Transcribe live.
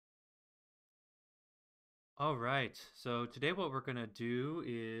All right, so today what we're going to do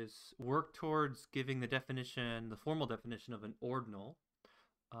is work towards giving the definition, the formal definition of an ordinal,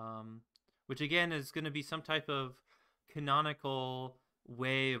 um, which again is going to be some type of canonical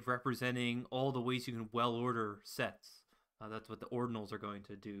way of representing all the ways you can well order sets. That's what the ordinals are going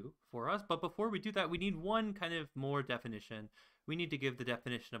to do for us. But before we do that, we need one kind of more definition. We need to give the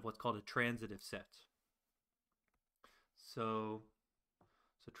definition of what's called a transitive set. So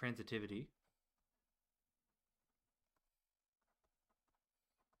transitivity.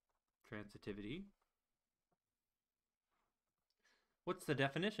 Transitivity. What's the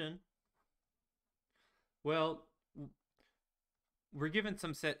definition? Well, we're given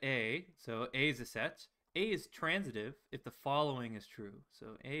some set A, so A is a set. A is transitive if the following is true.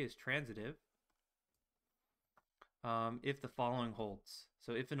 So A is transitive if the following holds.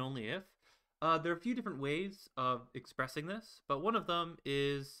 So if and only if. There are a few different ways of expressing this, but one of them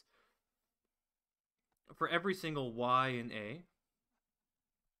is for every single y in A,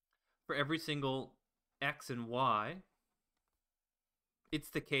 for every single x and y, it's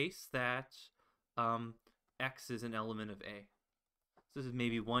the case that x is an element of A. So this is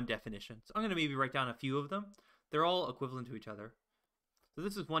maybe one definition. So I'm going to maybe write down a few of them. They're all equivalent to each other. So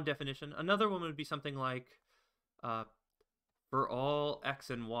this is one definition. Another one would be something like for all x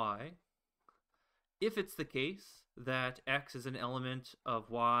and y, if it's the case that x is an element of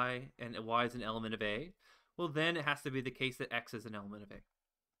y and y is an element of A, well then it has to be the case that x is an element of A.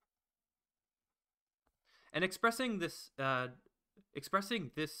 And expressing this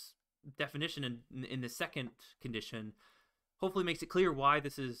definition in the second condition hopefully makes it clear why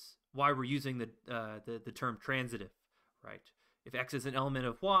we're using the term transitive, right? If x is an element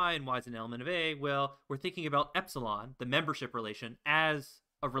of y and y is an element of A, well, we're thinking about epsilon, the membership relation, as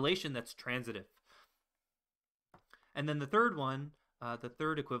a relation that's transitive. And then the third one, the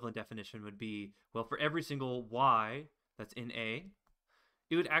third equivalent definition would be, well, for every single y that's in A,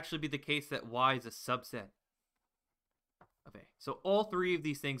 it would actually be the case that y is a subset of A. So all three of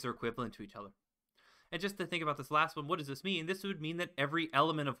these things are equivalent to each other. And just to think about this last one, what does this mean? This would mean that every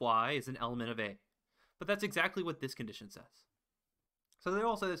element of y is an element of A. But that's exactly what this condition says. So they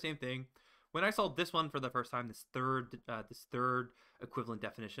all say the same thing. When I saw this one for the first time, this third equivalent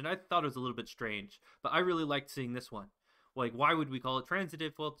definition, I thought it was a little bit strange. But I really liked seeing this one. Like, why would we call it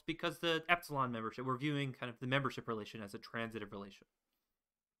transitive? Well, it's because the epsilon membership, we're viewing kind of the membership relation as a transitive relation.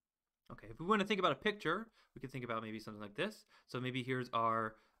 Okay, if we want to think about a picture, we could think about maybe something like this. So maybe here's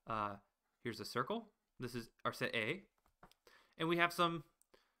our here's a circle. This is our set A, and we have some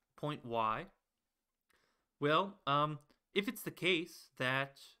point y. Well, if it's the case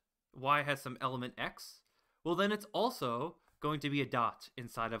that y has some element x, well then it's also going to be a dot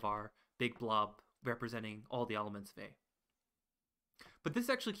inside of our big blob representing all the elements of A. But this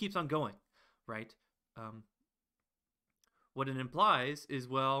actually keeps on going, right? What it implies is,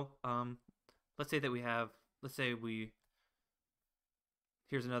 well, let's say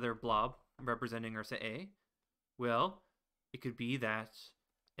here's another blob representing our set A. Well, it could be that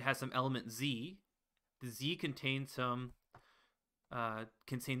it has some element z. The z contains some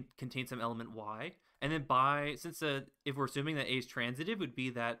some element y, and then if we're assuming that A is transitive, it would be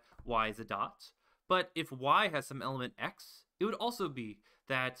that y is a dot. But if y has some element x, it would also be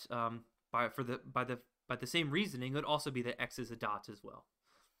that by the same reasoning, it would also be that x is a dot as well.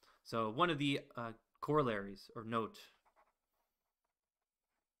 So one of the corollaries or note,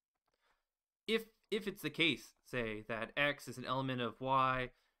 if it's the case, say, that x is an element of y,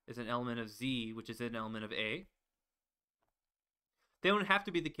 is an element of z, which is an element of A, then it would have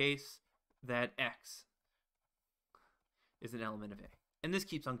to be the case that x is an element of A. And this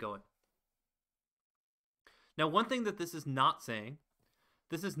keeps on going. Now, one thing that this is not saying,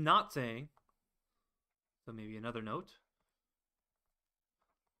 so maybe another note,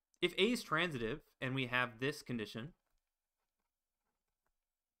 if A is transitive and we have this condition,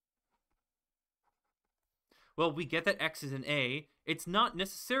 well, we get that x is an A. It's not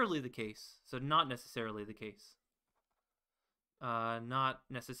necessarily the case. So not necessarily the case. Not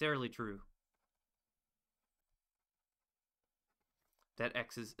necessarily true that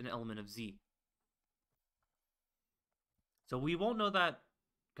x is an element of z. So we won't know that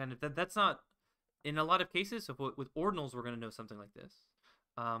that's not, in a lot of cases, so with ordinals, we're going to know something like this.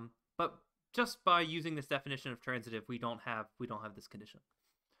 But just by using this definition of transitive, we don't have this condition.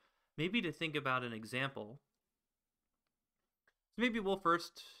 Maybe to think about an example, so maybe we'll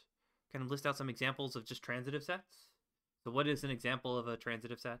first kind of list out some examples of just transitive sets. So what is an example of a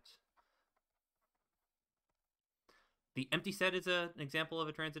transitive set? The empty set is an example of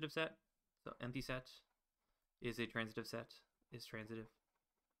a transitive set. So empty set is a transitive set, is transitive.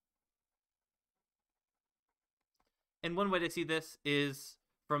 And one way to see this is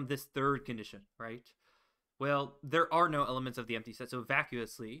from this third condition, right? Well, there are no elements of the empty set, so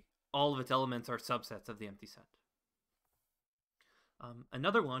vacuously, all of its elements are subsets of the empty set.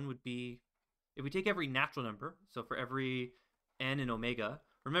 Another one would be if we take every natural number, so for every n in omega,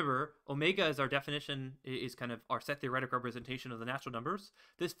 remember, omega is our definition, is kind of our set theoretic representation of the natural numbers.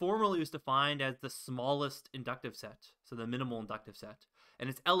 This formally is defined as the smallest inductive set, so the minimal inductive set, and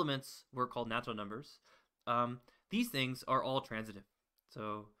its elements were called natural numbers. These things are all transitive,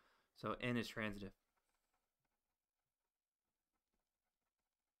 so n is transitive.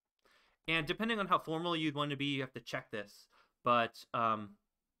 And depending on how formal you'd want to be, you have to check this. But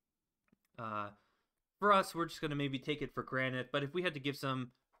for us, we're just going to maybe take it for granted. But if we had to give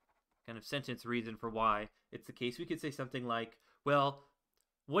some kind of sentence reason for why it's the case, we could say something like, well,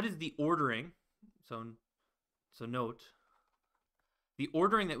 what is the ordering? So note, the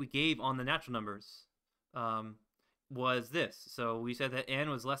ordering that we gave on the natural numbers was this. So we said that n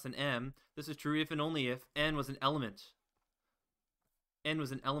was less than m. This is true if and only if n was an element. N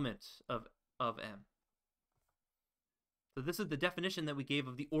was an element of m. So this is the definition that we gave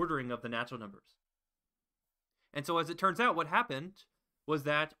of the ordering of the natural numbers. And so as it turns out, what happened was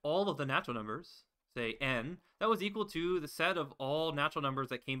that all of the natural numbers, say n, that was equal to the set of all natural numbers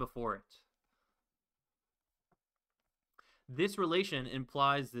that came before it. This relation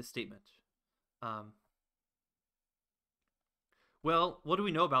implies this statement. Well, what do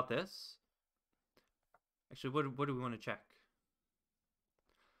we know about this? Actually, what do we want to check?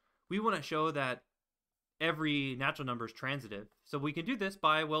 We want to show that every natural number is transitive. So we can do this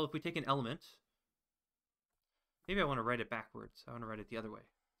by, well, if we take an element, maybe I want to write it backwards. I want to write it the other way.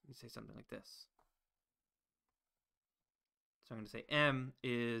 You say something like this. So I'm going to say m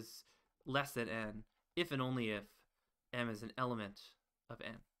is less than n if and only if m is an element of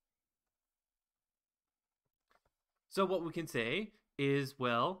n. So what we can say is,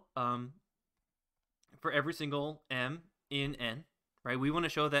 well, for every single m in n, right, we want to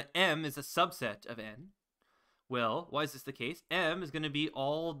show that m is a subset of n. Well, why is this the case? M is going to be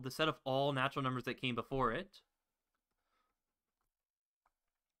the set of all natural numbers that came before it.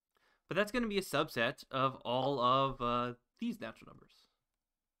 But that's going to be a subset of all of these natural numbers.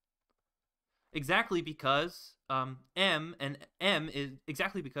 Exactly because m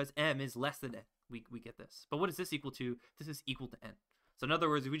is less than n. We get this. But what is this equal to? This is equal to n. So in other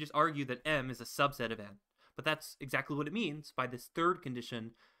words, we just argue that m is a subset of n. But that's exactly what it means by this third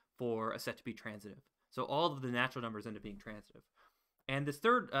condition for a set to be transitive. So all of the natural numbers end up being transitive. And this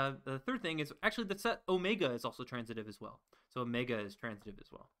the third thing is actually the set omega is also transitive as well. So omega is transitive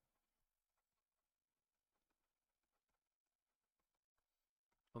as well.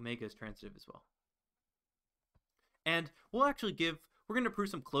 Omega is transitive as well. And we'll actually we're going to prove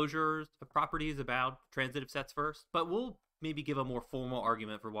some closure properties about transitive sets first, but we'll maybe give a more formal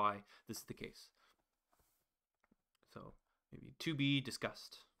argument for why this is the case. So maybe to be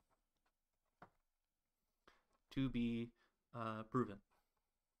discussed. To be proven.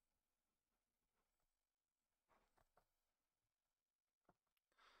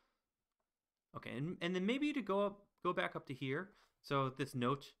 Okay, and then maybe to go back up to here. So this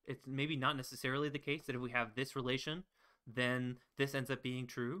note, it's maybe not necessarily the case that if we have this relation, then this ends up being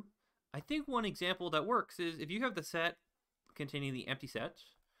true. I think one example that works is if you have the set containing the empty set,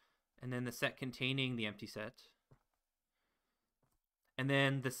 and then the set containing the empty set, and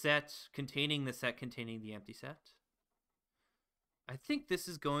then the set containing the set containing the empty set. I think this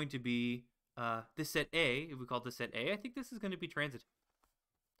is going to be this set A. If we call this set A, I think this is going to be transitive.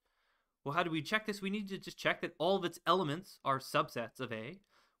 Well, how do we check this? We need to just check that all of its elements are subsets of A.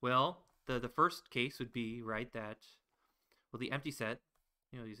 Well, the first case would be, right, that, well, the empty set,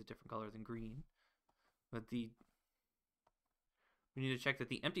 use a different color than green, but we need to check that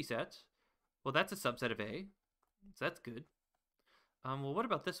the empty set, well, that's a subset of A, so that's good. Well, what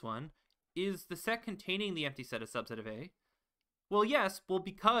about this one? Is the set containing the empty set a subset of A? Well, yes,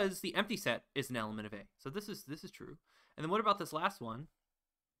 because the empty set is an element of A. So this is true. And then what about this last one?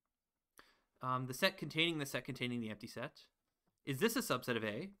 The set containing the empty set. Is this a subset of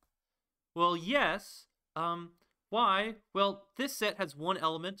A? Well, yes. Why? Well, this set has one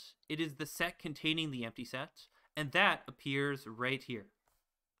element. It is the set containing the empty set, and that appears right here.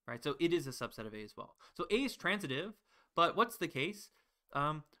 Right? So it is a subset of A as well. So A is transitive, but what's the case?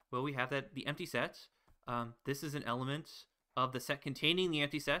 Well, we have that the empty set. This is an element of the set containing the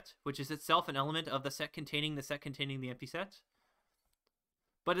empty set, which is itself an element of the set containing the empty set.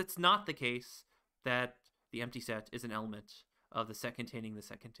 But it's not the case that the empty set is an element of the set containing the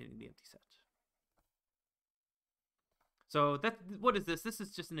empty set. So what is this? This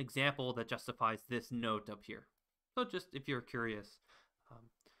is just an example that justifies this note up here. So just if you're curious.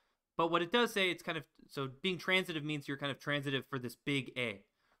 But what it does say, it's kind of, so being transitive means you're kind of transitive for this big A,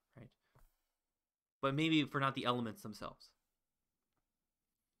 right? But maybe for not the elements themselves.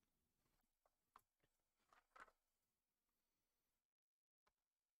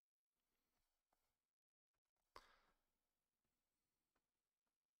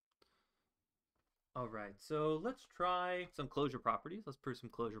 All right, so let's try some closure properties. Let's prove some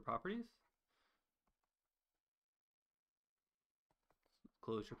closure properties.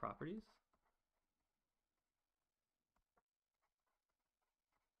 Closure properties.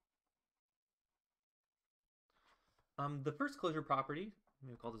 The first closure property, I'm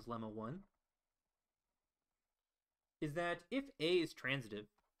going to call this lemma 1, is that if A is transitive,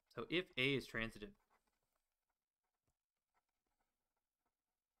 so if A is transitive,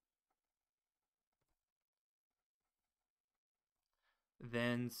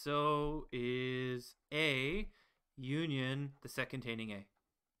 then so is A union the set containing A.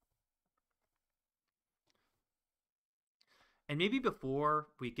 And maybe before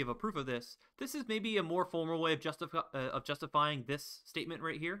we give a proof of this, this is maybe a more formal way of justifying this statement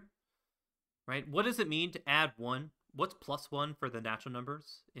right here, right? What does it mean to add 1? What's plus 1 for the natural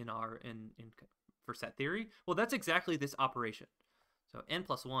numbers for set theory? Well, that's exactly this operation. So n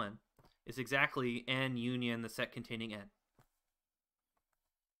plus 1 is exactly n union the set containing n.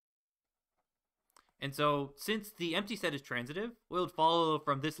 And so since the empty set is transitive, we would follow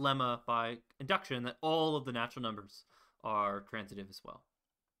from this lemma by induction that all of the natural numbers are transitive as well.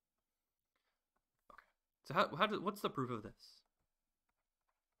 Okay. So what's the proof of this?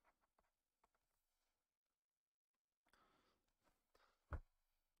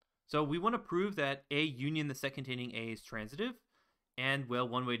 So we want to prove that A union the set containing A is transitive. And well,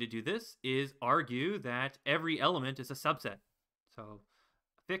 one way to do this is argue that every element is a subset. So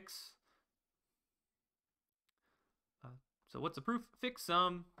fix. So what's the proof? Fix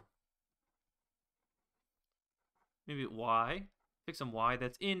some, maybe y. Fix some y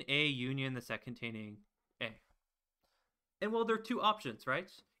that's in A union the set containing A. And well, there are two options,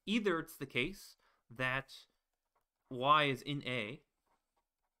 right? Either it's the case that y is in A,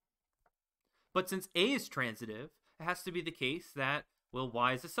 but since A is transitive, it has to be the case that, well,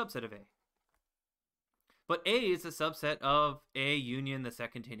 y is a subset of A. But A is a subset of A union the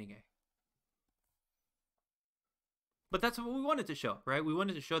set containing A. But that's what we wanted to show, right? We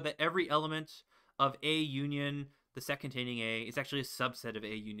wanted to show that every element of A union the set containing A is actually a subset of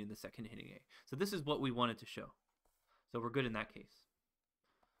A union the set containing A. So this is what we wanted to show. So we're good in that case.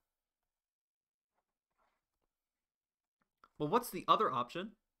 Well, what's the other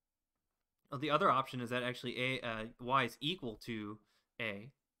option? Well, the other option is that actually y is equal to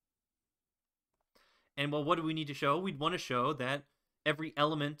A. And well, what do we need to show? We'd want to show that every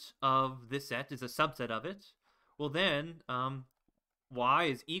element of this set is a subset of it. Well, then y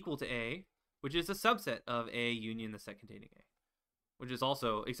is equal to A, which is a subset of A union the set containing A, which is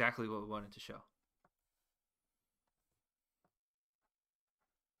also exactly what we wanted to show.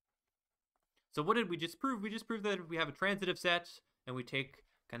 So what did we just prove? We just proved that if we have a transitive set and we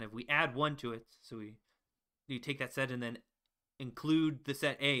add 1 to it, so you take that set and then include the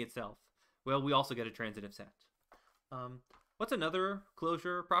set A itself, well, we also get a transitive set. What's another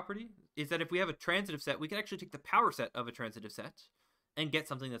closure property? Is that if we have a transitive set, we can actually take the power set of a transitive set and get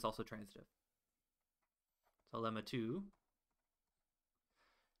something that's also transitive. So lemma 2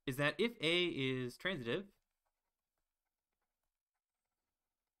 is that if A is transitive,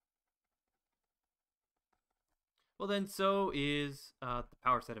 well, then so is the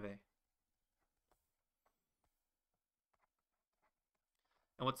power set of A.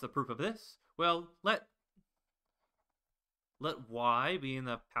 And what's the proof of this? Well, let y be in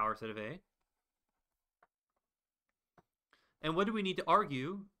the power set of A. And what do we need to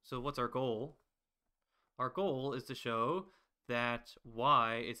argue? So what's our goal? Our goal is to show that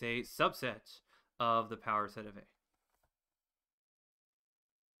y is a subset of the power set of A.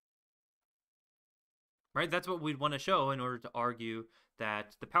 Right? That's what we'd want to show in order to argue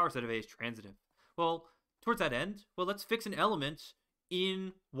that the power set of A is transitive. Well, towards that end, well, let's fix an element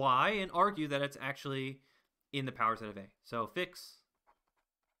in y and argue that it's actually in the power set of A. So fix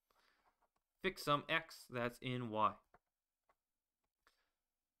some x that's in y.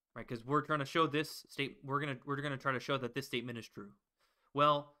 Right? Because we're trying to show this we're gonna try to show that this statement is true.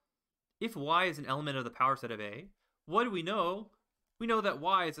 Well, if y is an element of the power set of A, what do we know? We know that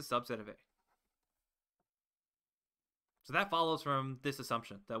y is a subset of A. So that follows from this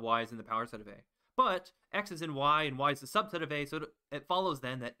assumption that y is in the power set of A. But x is in y and y is the subset of A, so it follows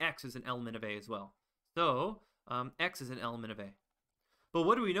then that x is an element of A as well. So x is an element of A. But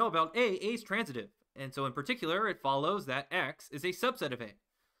what do we know about A? A is transitive. And so in particular, it follows that X is a subset of A.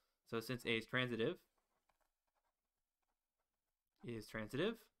 So since A is transitive,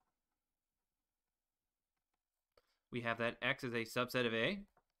 we have that X is a subset of A.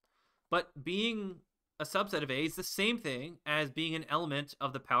 But being a subset of A is the same thing as being an element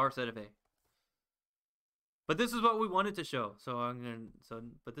of the power set of A. But this is what we wanted to show.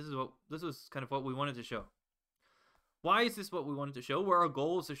 But this was kind of what we wanted to show. Why is this what we wanted to show? Well, our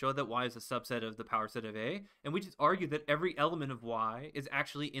goal is to show that Y is a subset of the power set of A, and we just argue that every element of Y is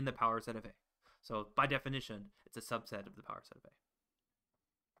actually in the power set of A. So by definition, it's a subset of the power set of A.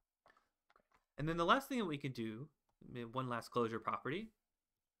 And then the last thing that we can do, one last closure property.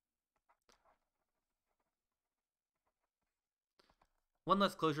 One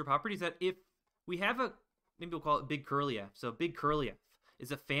last closure property is that if we have a, maybe we'll call it big curly F. So big curly F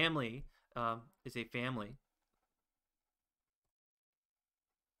is a family, of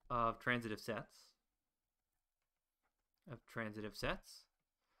transitive sets.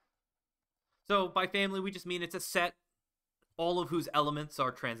 So by family, we just mean it's a set, all of whose elements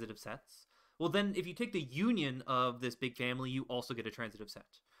are transitive sets. Well, then if you take the union of this big family, you also get a transitive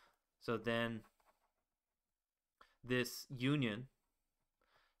set. So then this union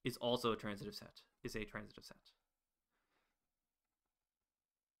is also a transitive set,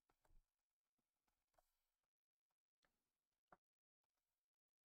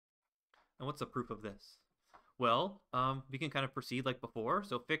 And what's the proof of this? Well, we can kind of proceed like before.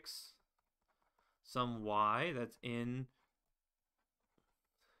 So fix some Y that's in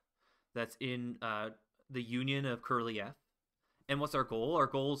the union of curly F. And what's our goal? Our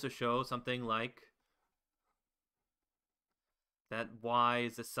goal is to show something like that Y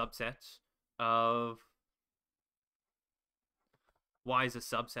is a subset of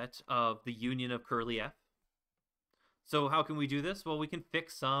the union of curly F. So how can we do this? Well, we can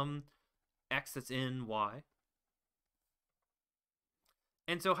fix some X that's in Y.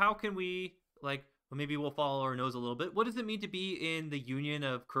 And so how can we, like, well, maybe we'll follow our nose a little bit. What does it mean to be in the union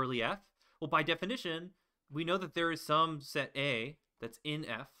of curly F? Well, by definition, we know that there is some set A that's in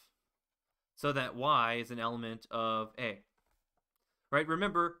F, so that Y is an element of A. Right?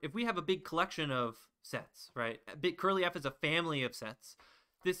 Remember, if we have a big collection of sets, right? Big curly F is a family of sets.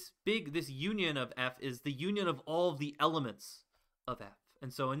 This union of F is the union of all of the elements of F.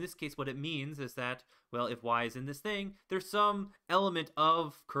 And so in this case, what it means is that, well, if Y is in this thing, there's some element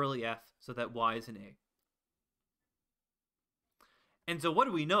of curly F so that Y is in A. And so what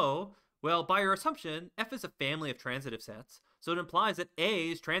do we know? Well, by our assumption, F is a family of transitive sets, so it implies that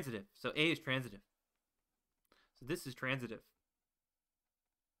A is transitive. So A is transitive. So this is transitive.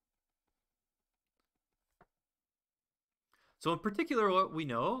 So in particular, what we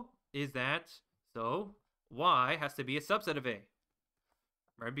know is that, so Y has to be a subset of A,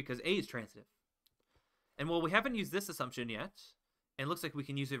 right? Because A is transitive. And well, we haven't used this assumption yet, and it looks like we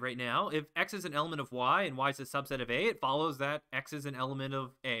can use it right now. If X is an element of Y and Y is a subset of A, it follows that X is an element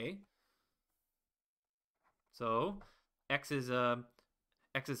of A. So X is an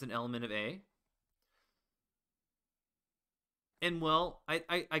element of A. And well,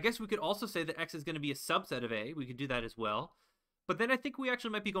 I guess we could also say that X is going to be a subset of A. We could do that as well. But then I think we actually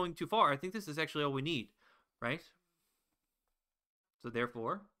might be going too far. I think this is actually all we need, right? So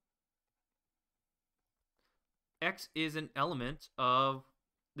therefore, X is an element of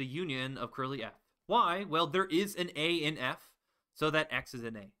the union of curly F. Why? Well, there is an A in F, so that X is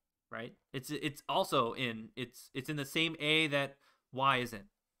an A, right? It's also in the same A that Y is in.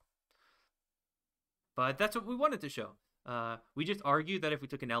 But that's what we wanted to show. We just argued that if we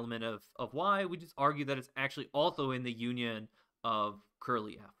took an element of Y, we just argued that it's actually also in the union of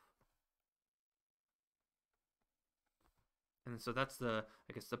curly F. And so that's the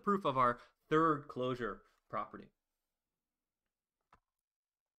proof of our third closure property.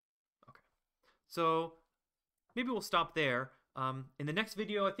 Okay, so maybe we'll stop there. In the next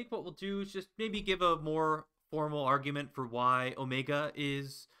video, I think what we'll do is just maybe give a more formal argument for why omega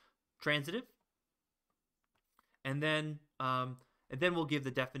is transitive, and then we'll give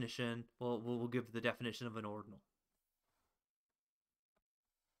the definition. We'll give the definition of an ordinal.